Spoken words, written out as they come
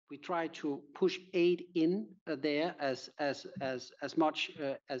We try to push aid in there as much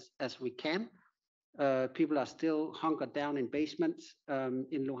as we can. People are still hunkered down in basements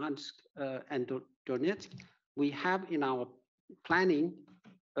in Luhansk and Donețk. We have in our planning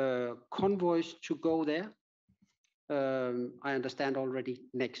convoys to go there. I understand already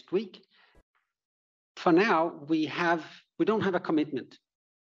next week. For now, we don't have a commitment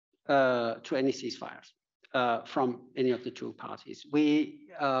to any ceasefires from any of the two parties. We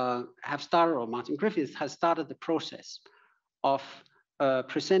have started, or Martin Griffiths has started the process of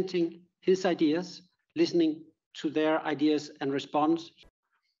presenting his ideas, listening to their ideas and response.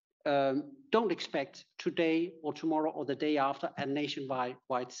 Don't expect today or tomorrow or the day after a nationwide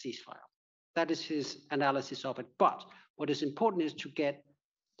ceasefire. That is his analysis of it. But what is important is to get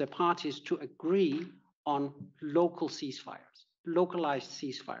the parties to agree on local ceasefires, localized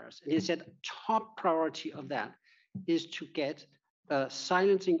ceasefires. And he said top priority of that is to get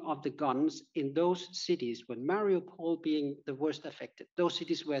silencing of the guns in those cities, with Mariupol being the worst affected, those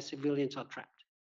cities where civilians are trapped.